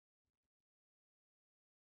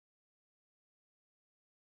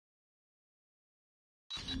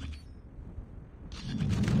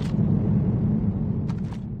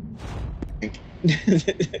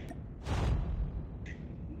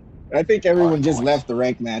I think everyone just left the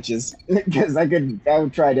rank matches because I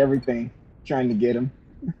tried everything trying to get him.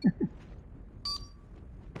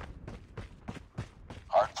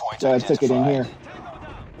 Hardpoint So I took it in here.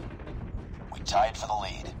 We tied for the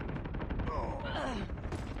lead.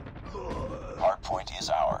 Hardpoint is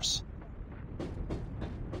ours.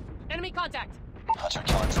 Enemy contact. Hunter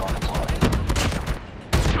killer drone deployed.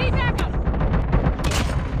 Need backup.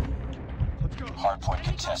 Hardpoint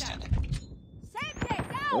contested. Safety's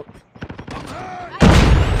out.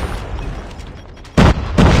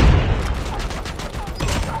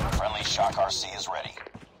 Friendly Shock RC is ready.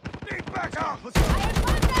 Need backup.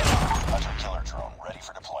 Hunter killer drone ready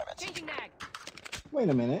for deployment. Changing mag. Wait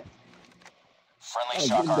a minute. Friendly Oh,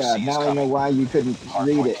 Shock good RC God. is Now I know coming. why you couldn't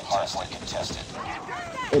read it. Hardpoint contested.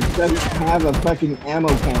 It doesn't have a fucking ammo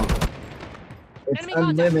count. It's Enemy contact.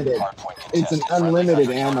 unlimited. Hardpoint It's an contested. unlimited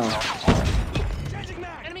Friendly ammo. Hunter killer drone deployed. Changing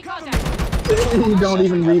mag. Enemy contact. You don't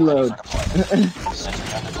even Sentry gun reload. ready for deployment. Sentry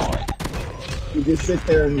gun deployed. You just sit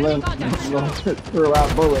there and throw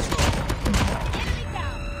out bullets. Enemy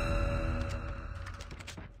down.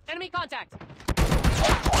 Enemy contact.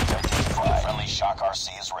 Hardpoint identified. Friendly Shock RC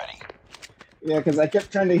is ready. Yeah, because I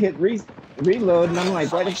kept trying to hit reload, and I'm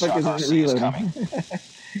like, why the fuck isn't it reloading?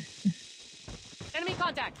 Enemy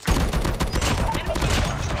contact. Hunter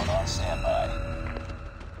killer drone on standby.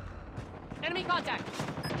 Enemy contact.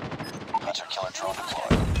 Hunter killer drone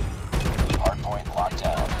deployed. Hardpoint locked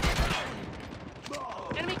down.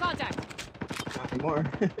 Enemy contact. Not anymore.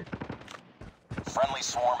 Friendly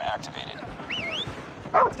swarm activated.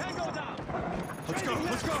 Tango down. Let's go.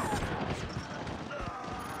 Let's go.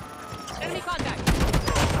 Enemy contact.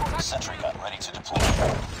 Sentry gun ready to deploy.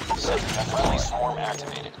 Sentry gun friendly swarm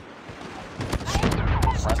activated.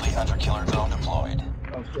 Friendly hunter killer drone deployed.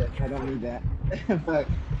 Oh shit, I don't need that. Fuck.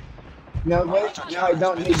 No, wait, now I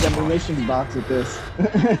don't need the munitions box with this.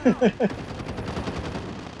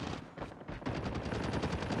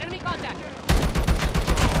 Enemy contact.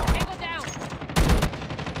 Tango down.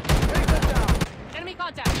 Enemy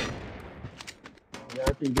contact. The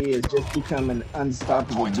RPG has just become an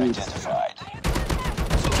unstoppable Point beast. identified.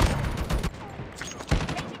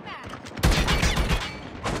 Changing mag.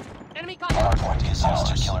 Enemy contact. Hardpoint is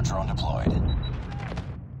hunter killer drone deployed.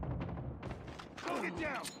 Go get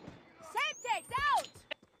down. Safety's out.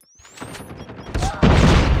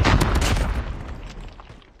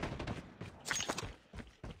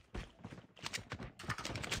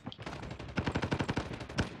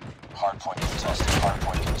 Hardpoint contested.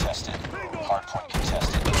 Hardpoint contested. Hardpoint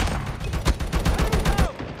contested.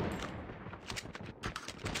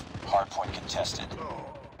 Hardpoint contested.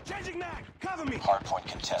 Changing mag. Cover me. Hardpoint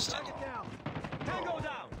contested. Down. Tango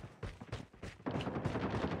down.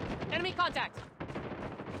 Enemy contact.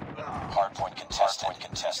 Hardpoint contested.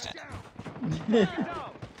 Contested. Down.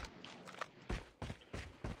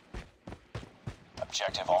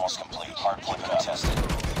 Objective almost complete. Hardpoint contested.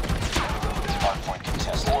 Hardpoint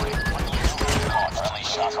contested. Friendly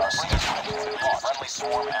Shock RC is ready. Friendly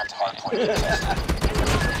swarm at hardpoint contested.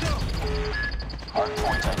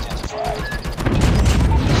 Hardpoint identified.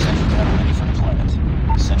 Sentry gun ready for deployment.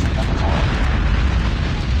 Sentry gun deployed.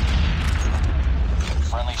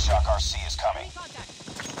 Friendly Shock RC is coming. Enemy contact.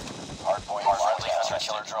 Hardpoint friendly hunter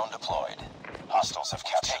killer drone deployed. Hostiles have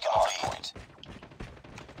taken the hardpoint.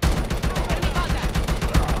 Enemy contact.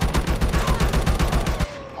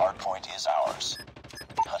 Hardpoint is ours.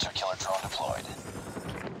 Hunter killer drone deployed.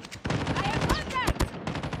 I have contact.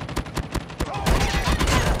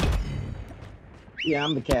 Yeah,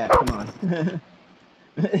 I'm the cat, come on.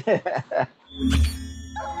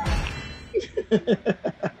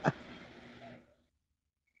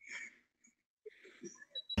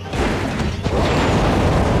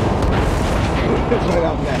 Right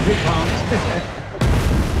off that hit bombs.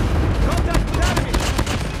 Contact with enemy.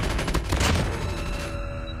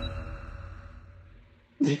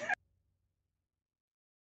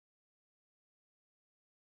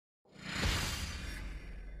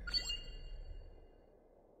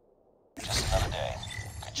 Just another day.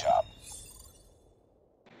 Good job.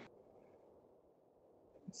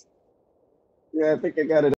 Yeah, I think I got it.